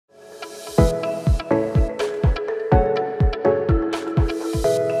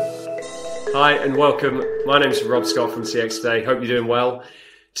Hi and welcome. My name is Rob Scott from CX Today. Hope you're doing well.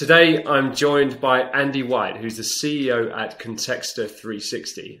 Today I'm joined by Andy White, who's the CEO at Contexta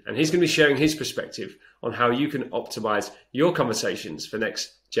 360, and he's going to be sharing his perspective on how you can optimize your conversations for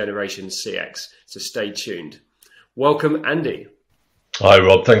next generation CX. So stay tuned. Welcome, Andy. Hi,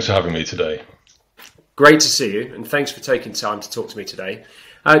 Rob. Thanks for having me today. Great to see you, and thanks for taking time to talk to me today.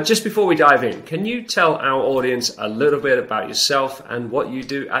 Just before we dive in, can you tell our audience a little bit about yourself and what you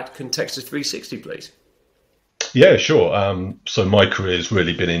do at Contexta 360, please? Yeah, sure. So my career has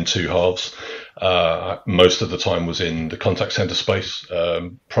really been in two halves. Most of the time was in the contact center space,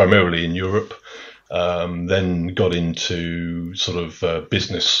 primarily in Europe. Then got into sort of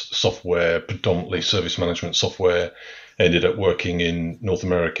business software, predominantly service management software. Ended up working in North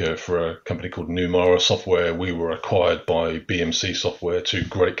America for a company called Numara Software. We were acquired by BMC Software, two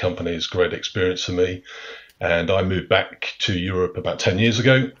great companies, great experience for me. And I moved back to Europe about 10 years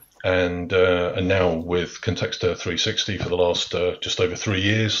ago and now with Contexta 360 for the last just over 3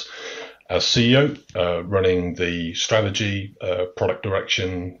 years as CEO, running the strategy, product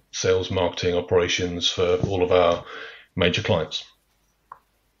direction, sales, marketing, operations for all of our major clients.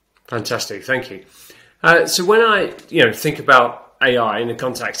 Fantastic, thank you. So when I think about AI in a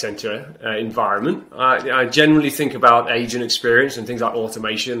contact center environment, I generally think about agent experience and things like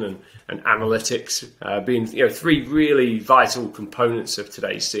automation and analytics being three really vital components of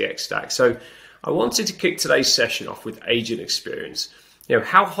today's CX stack. So I wanted to kick today's session off with agent experience.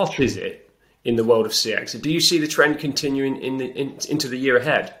 How hot is it in the world of CX? Do you see the trend continuing into the year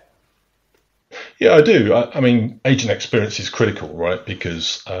ahead? Yeah, I do. I mean, agent experience is critical, right?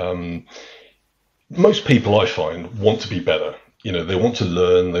 Because most people I find want to be better. They want to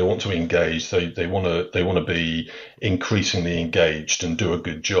learn, they want to engage, they want to be increasingly engaged and do a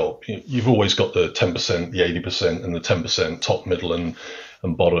good job. You've always got the 10%, the 80%, and the 10% top, middle, and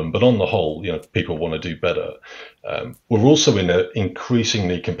bottom. But on the whole, people want to do better. We're also in an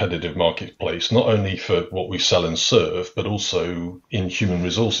increasingly competitive marketplace, not only for what we sell and serve, but also in human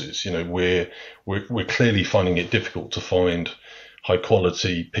resources. We're clearly finding it difficult to find high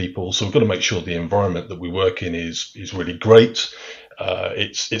quality people. So we've got to make sure the environment that we work in is really great.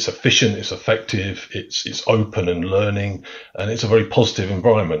 It's efficient, it's effective, it's open and learning, and it's a very positive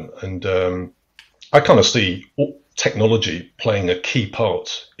environment. And I kind of see technology playing a key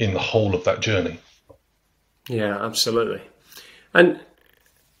part in the whole of that journey. Yeah, absolutely. And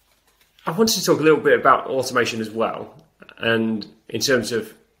I wanted to talk a little bit about automation as well. And in terms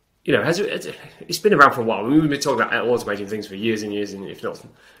of it's been around for a while. We've been talking about automating things for years and years, and if not,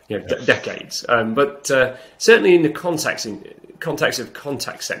 decades. But certainly in the context of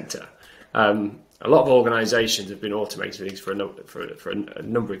contact center, a lot of organisations have been automating things for a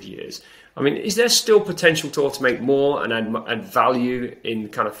number of years. I mean, is there still potential to automate more and add value in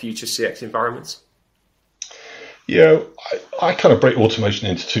kind of future CX environments? Yeah, I kind of break automation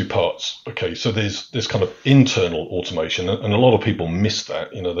into two parts. Okay, so there's kind of internal automation, and a lot of people miss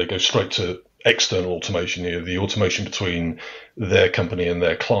that. They go straight to external automation, the automation between their company and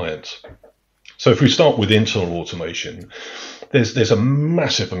their client. So if we start with internal automation, there's a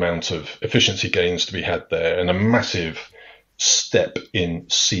massive amount of efficiency gains to be had there, and a massive step in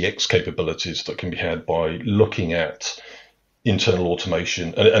CX capabilities that can be had by looking at internal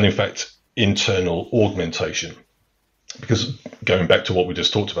automation and in fact, internal augmentation. Because going back to what we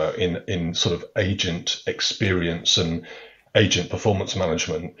just talked about in sort of agent experience and agent performance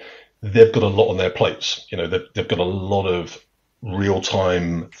management, they've got a lot on their plates. They've got a lot of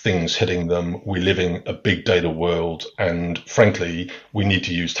real-time things hitting them. We live in a big data world, and frankly, we need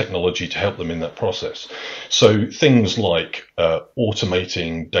to use technology to help them in that process. So things like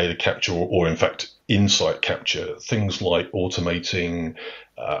automating data capture, or in fact, insight capture, things like automating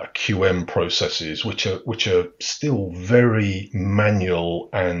QM processes, which are still very manual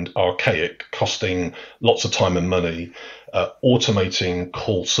and archaic, costing lots of time and money. Automating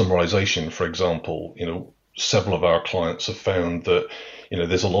call summarization, for example. Several of our clients have found that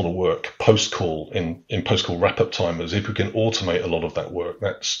there's a lot of work post-call in post-call wrap-up timers. If we can automate a lot of that work,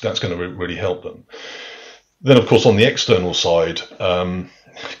 that's going to really help them. Then, of course, on the external side,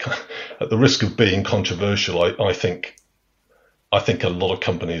 at the risk of being controversial, I think a lot of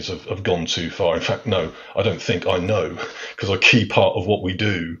companies have gone too far. In fact, no, I don't think, I know, because a key part of what we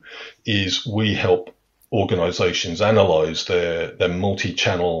do is we help organizations analyze their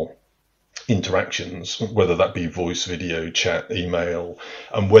multi-channel interactions, whether that be voice, video, chat, email,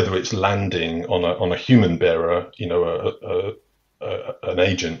 and whether it's landing on a human bearer, an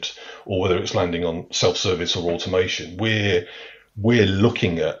agent, or whether it's landing on self-service or automation. we're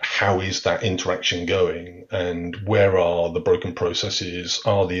looking at how is that interaction going and where are the broken processes?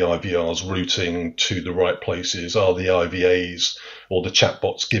 Are the IVRs routing to the right places? Are the IVAs or the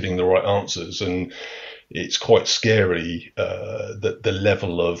chatbots giving the right answers? And it's quite scary that the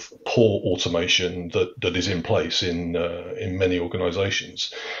level of poor automation that is in place in many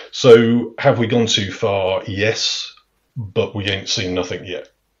organisations. So have we gone too far? Yes, but we ain't seen nothing yet.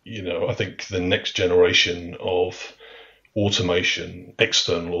 I think the next generation of automation,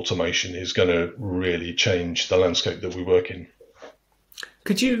 external automation, is going to really change the landscape that we work in.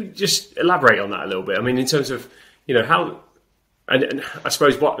 Could you just elaborate on that a little bit? I mean, in terms of, how, and I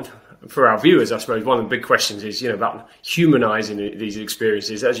suppose what, for our viewers, I suppose one of the big questions is, about humanizing these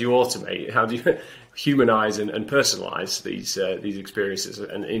experiences as you automate. How do you humanize and personalize these experiences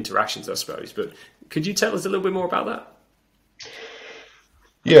and interactions, I suppose? But could you tell us a little bit more about that?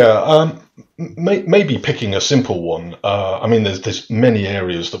 Yeah, maybe picking a simple one. I mean, there's many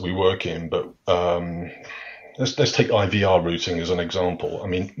areas that we work in, but let's take IVR routing as an example. I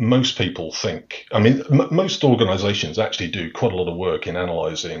mean, most people think, most organizations actually do quite a lot of work in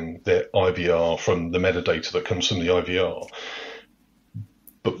analyzing their IVR from the metadata that comes from the IVR.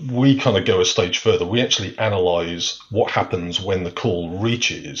 But we kind of go a stage further. We actually analyze what happens when the call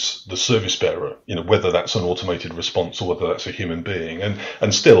reaches the service bearer, whether that's an automated response or whether that's a human being.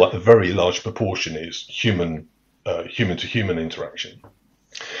 And still, a very large proportion is human to human interaction.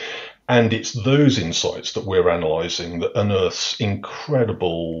 And it's those insights that we're analyzing that unearths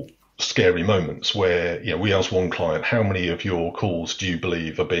incredible scary moments where, we ask one client, how many of your calls do you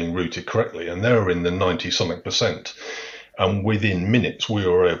believe are being routed correctly? And they're in the 90-something%. And within minutes, we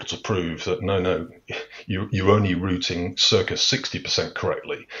were able to prove that no, you're only routing circa 60%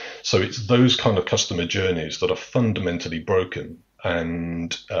 correctly. So it's those kind of customer journeys that are fundamentally broken.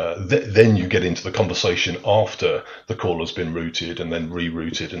 And then you get into the conversation after the call has been routed and then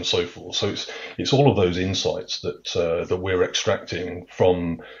rerouted and so forth. So it's all of those insights that we're extracting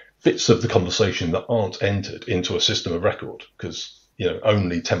from bits of the conversation that aren't entered into a system of record, because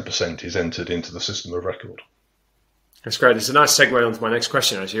only 10% is entered into the system of record. That's great. It's a nice segue onto my next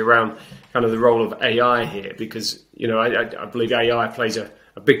question, actually, around kind of the role of AI here, because, I believe AI plays a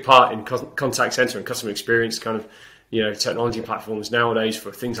big part in contact center and customer experience kind of, technology platforms nowadays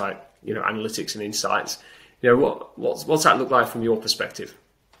for things like, analytics and insights. What's that look like from your perspective?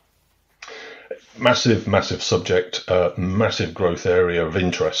 Massive subject, massive growth area of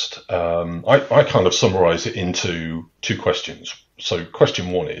interest. I kind of summarize it into two questions. So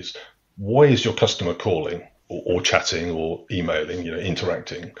question one is, why is your customer calling? Or chatting or emailing,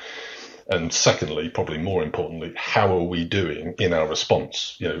 interacting. And secondly, probably more importantly, how are we doing in our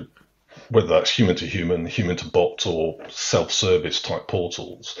response? Whether that's human to human, human to bot, or self-service type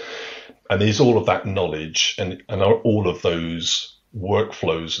portals. And is all of that knowledge and are all of those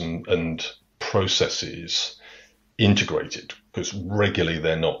workflows and processes integrated? Because regularly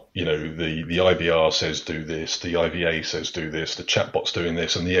they're not. The IVR says do this, the IVA says do this, the chatbot's doing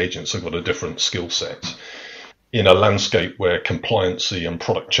this, and the agents have got a different skill set. In a landscape where compliancy and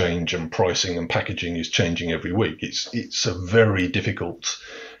product change and pricing and packaging is changing every week, it's a very difficult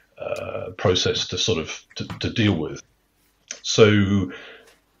process to sort of to deal with. So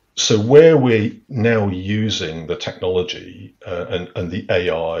where we're now using the technology and the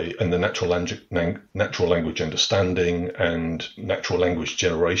AI and the natural language understanding and natural language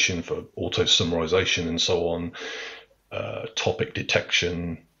generation for auto summarization and so on, topic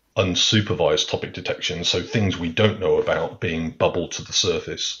detection, unsupervised topic detection, so things we don't know about being bubbled to the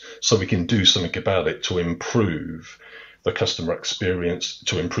surface, so we can do something about it to improve the customer experience,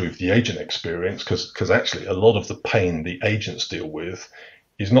 to improve the agent experience, because actually a lot of the pain the agents deal with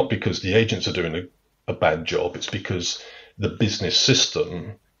is not because the agents are doing a bad job, it's because the business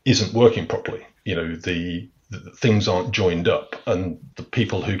system isn't working properly. The things aren't joined up, and the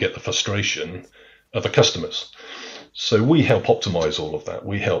people who get the frustration are the customers. So we help optimize all of that.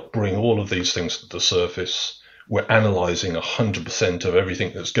 We help bring all of these things to the surface. We're analyzing 100% of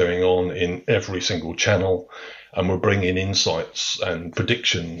everything that's going on in every single channel, and we're bringing insights and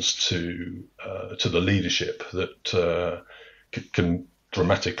predictions to the leadership that can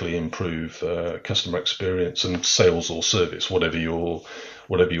dramatically improve customer experience and sales or service, whatever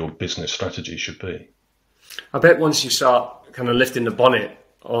your business strategy should be. I bet once you start kind of lifting the bonnet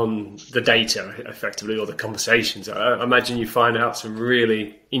on the data effectively, or the conversations, I imagine you find out some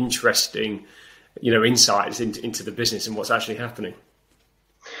really interesting, insights into the business and what's actually happening.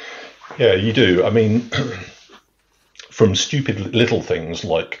 Yeah, you do. I mean, from stupid little things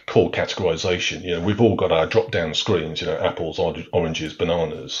like call categorization, we've all got our drop-down screens, apples, oranges,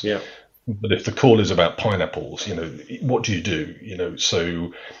 bananas. Yeah. But if the call is about pineapples, what do you do?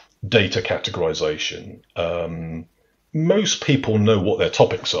 So data categorization. Most people know what their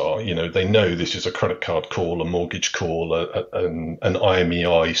topics are. They know this is a credit card call, a mortgage call, an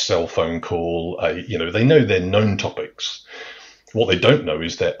IMEI cell phone call. They know their known topics. What they don't know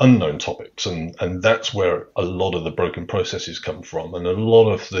is their unknown topics, and that's where a lot of the broken processes come from, and a lot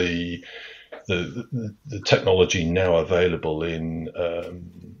of the technology now available in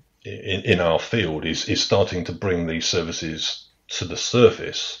our field is starting to bring these services to the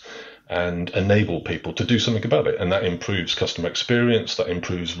surface and enable people to do something about it. And that improves customer experience, that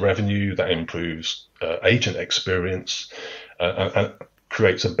improves revenue, that improves agent experience, and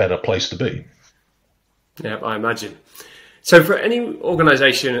creates a better place to be. Yeah, I imagine. So for any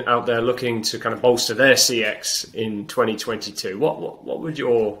organisation out there looking to kind of bolster their CX in 2022, what would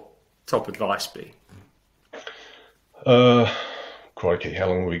your top advice be? Crikey, how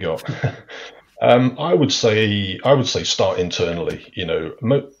long have we got? I would say start internally.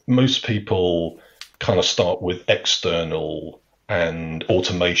 Most people kind of start with external and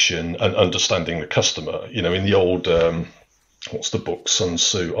automation and understanding the customer. In the old what's the book, Sun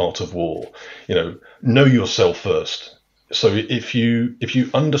Tzu, Art of War. Know yourself first. So if you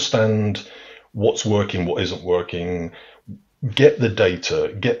understand what's working, what isn't working, get the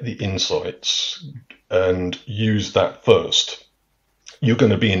data, get the insights, and use that first, you're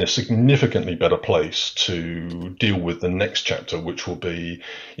going to be in a significantly better place to deal with the next chapter, which will be,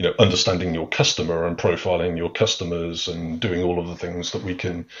 understanding your customer and profiling your customers and doing all of the things that we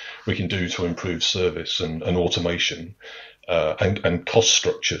can do to improve service and automation and cost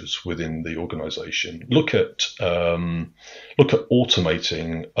structures within the organization. Look at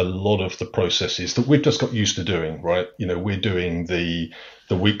automating a lot of the processes that we've just got used to doing, right? We're doing the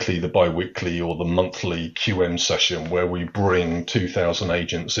weekly, the bi-weekly, or the monthly QM session where we bring 2,000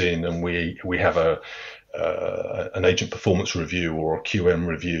 agents in and we have an agent performance review or a QM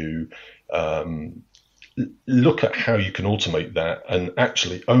review. Look at how you can automate that and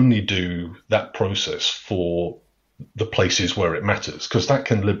actually only do that process for the places where it matters, because that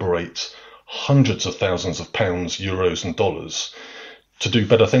can liberate hundreds of thousands of pounds, euros, and dollars to do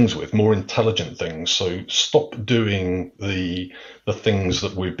better things with, more intelligent things. So stop doing the things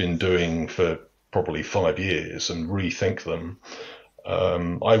that we've been doing for probably 5 years and rethink them.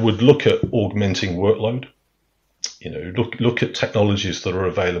 I would look at augmenting workload. Look at technologies that are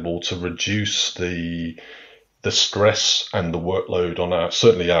available to reduce the stress and the workload on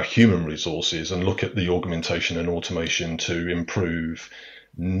certainly our human resources, and look at the augmentation and automation to improve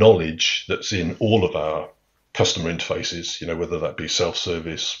knowledge that's in all of our customer interfaces, whether that be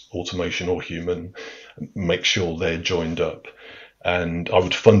self-service, automation, or human. Make sure they're joined up. And I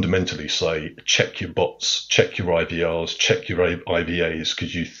would fundamentally say, check your bots, check your IVRs, check your IVAs,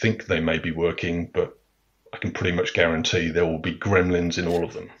 because you think they may be working, but I can pretty much guarantee there will be gremlins in all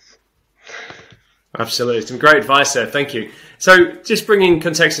of them. Absolutely. Some great advice there. Thank you. So just bringing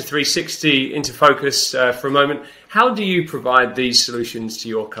Contexta 360 into focus for a moment, how do you provide these solutions to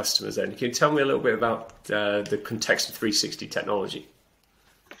your customers then? Can you tell me a little bit about the Contexta 360 technology?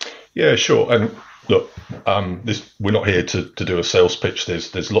 Yeah, sure. And look, we're not here to do a sales pitch.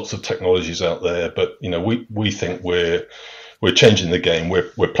 There's lots of technologies out there, but we think we're changing the game.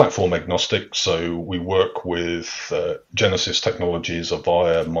 We're platform agnostic, so we work with Genesys Technologies,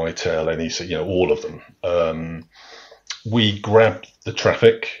 Avaya, Mitel, NEC, all of them. We grab the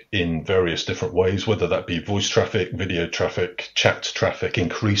traffic in various different ways, whether that be voice traffic, video traffic, chat traffic,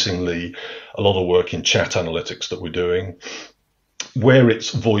 increasingly a lot of work in chat analytics that we're doing. Where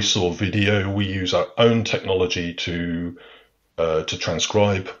it's voice or video, we use our own technology to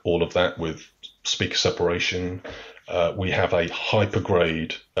transcribe all of that with speaker separation. We have a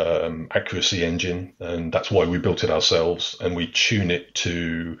hypergrade accuracy engine, and that's why we built it ourselves, and we tune it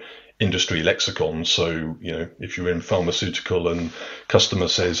to industry lexicon. So, if you're in pharmaceutical and customer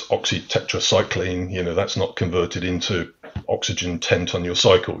says oxytetracycline, that's not converted into oxygen 10 on your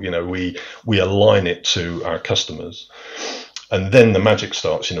cycle. We align it to our customers. And then the magic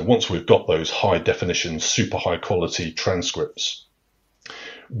starts, once we've got those high definition, super high quality transcripts,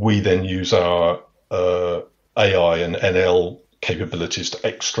 we then use our AI and NL capabilities to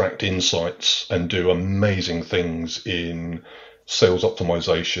extract insights and do amazing things in sales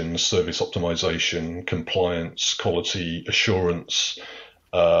optimization, service optimization, compliance, quality assurance,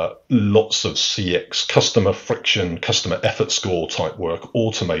 lots of CX, customer friction, customer effort score type work,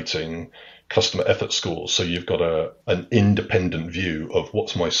 automating customer effort scores. So you've got an independent view of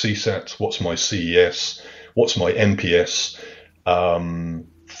what's my CSAT, what's my CES, what's my NPS,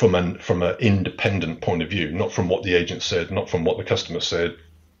 from an independent point of view, not from what the agent said, not from what the customer said,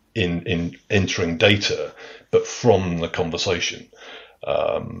 in entering data, but from the conversation.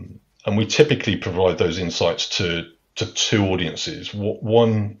 And we typically provide those insights to two audiences.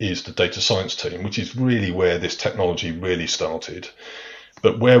 One is the data science team, which is really where this technology really started.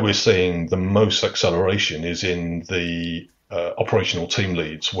 But where we're seeing the most acceleration is in the operational team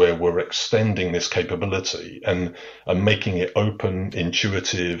leads, where we're extending this capability and making it open,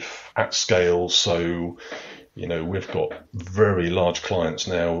 intuitive, at scale. So, we've got very large clients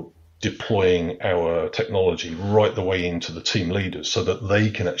now deploying our technology right the way into the team leaders so that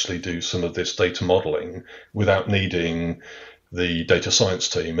they can actually do some of this data modeling without needing the data science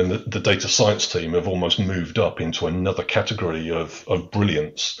team. And the data science team have almost moved up into another category of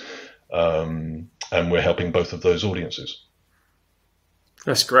brilliance. And we're helping both of those audiences.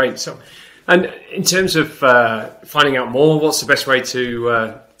 That's great. So, and in terms of finding out more, what's the best way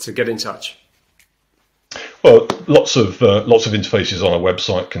to get in touch? Well, lots of interfaces on our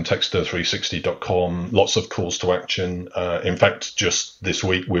website, contexta360.com. Lots of calls to action. In fact, just this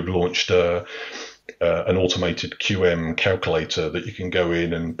week we've launched an automated QM calculator that you can go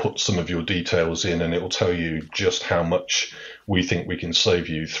in and put some of your details in, and it will tell you just how much we think we can save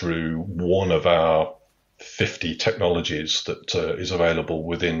you through one of our 50 technologies that is available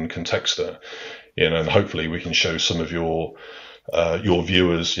within Contexta. And hopefully we can show some of your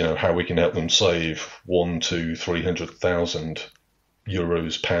viewers, how we can help them save 100,000 to 300,000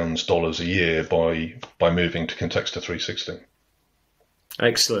 euros, pounds, dollars a year by moving to Contexta 360.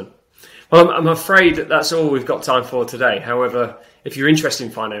 Excellent. Well, I'm afraid that's all we've got time for today. However, if you're interested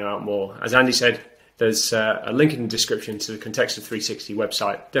in finding out more, as Andy said, there's a link in the description to the Contexta 360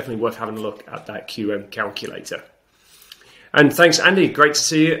 website. Definitely worth having a look at that QM calculator. And thanks, Andy. Great to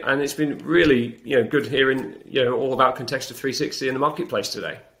see you. And it's been really, good hearing, all about Contexta 360 in the marketplace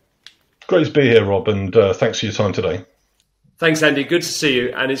today. Great to be here, Rob, and thanks for your time today. Thanks, Andy. Good to see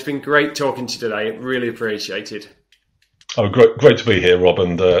you. And it's been great talking to you today. Really appreciated. Oh, great to be here, Rob,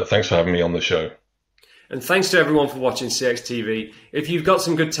 and thanks for having me on the show. And thanks to everyone for watching CXTV. If you've got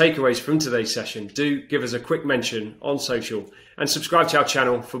some good takeaways from today's session, do give us a quick mention on social and subscribe to our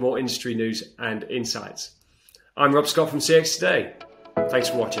channel for more industry news and insights. I'm Rob Scott from CX Today. Thanks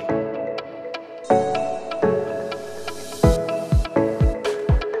for watching.